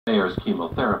Bayer's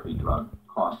chemotherapy drug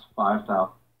costs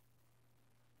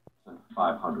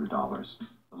 $5,500.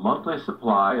 The monthly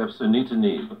supply of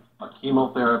sunitinib, a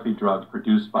chemotherapy drug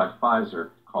produced by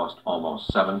Pfizer, cost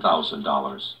almost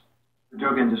 $7,000. The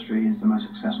drug industry is the most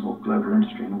successful global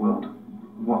industry in the world.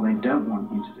 What they don't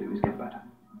want you to do is get better.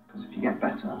 Because if you get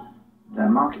better, their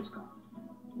market's gone.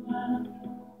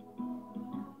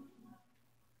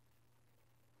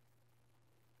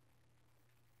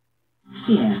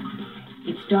 Fear.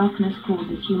 Its darkness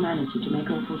causes humanity to make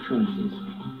awful choices.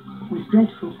 With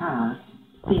dreadful power,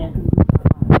 fear can bruise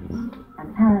our minds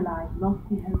and paralyze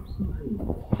lofty hopes and dreams.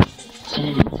 In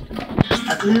an instant,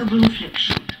 a global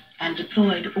affliction, and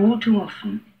deployed all too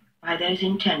often by those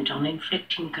intent on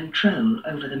inflicting control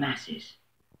over the masses.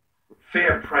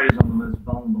 Fear preys on the most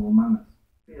vulnerable among us.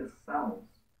 Fear sells,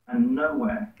 and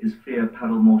nowhere is fear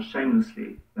peddled more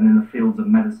shamelessly than in the fields of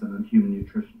medicine and human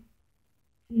nutrition.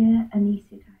 Fear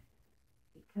anesthetizes.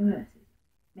 It coerces,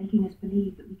 making us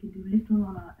believe that we can do little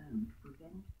on our own to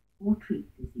prevent or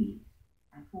treat disease,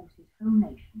 and forces whole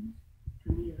nations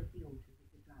to kneel at the altars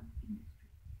of the drug industry.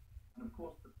 And of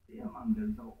course, the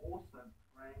fearmongers are also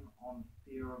preying on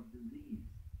fear of disease.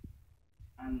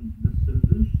 And the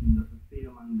solution that the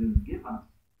fearmongers give us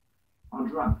are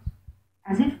drugs.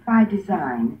 As if by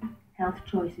design, health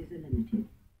choices are limited,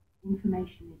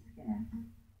 information is scarce,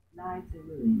 lives are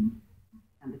ruined,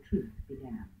 and the truth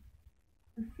began.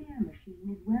 The fear machine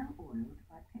is well oiled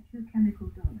by petrochemical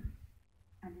dollars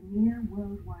and a near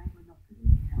worldwide monopoly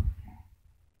in healthcare.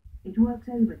 It works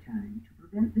overtime to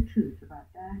prevent the truth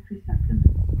about dietary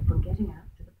supplements from getting out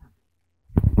to the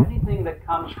public. Anything that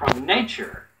comes from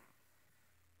nature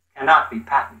cannot be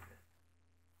patented.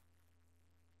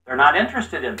 They're not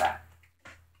interested in that.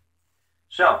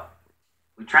 So,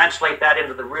 we translate that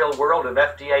into the real world of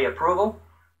FDA approval.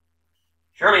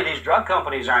 Surely these drug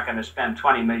companies aren't going to spend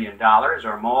 $20 million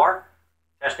or more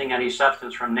testing any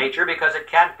substance from nature because it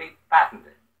can't be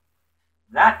patented.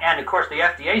 That, and of course the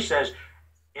FDA says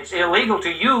it's illegal to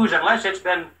use unless it's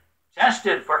been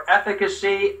tested for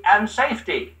efficacy and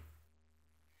safety.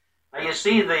 Now you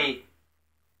see the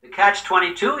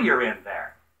catch-22 you're in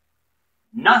there.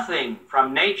 Nothing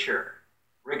from nature,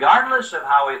 regardless of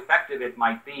how effective it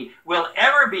might be, will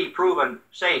ever be proven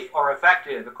safe or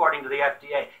effective according to the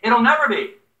FDA. It'll never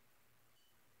be.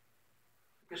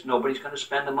 Because nobody's going to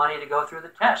spend the money to go through the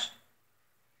test.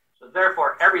 So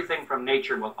therefore, everything from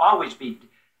nature will always be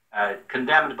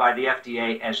condemned by the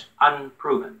FDA as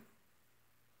unproven.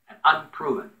 An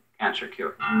unproven cancer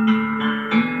cure.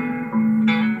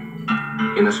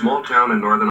 In a small town in northern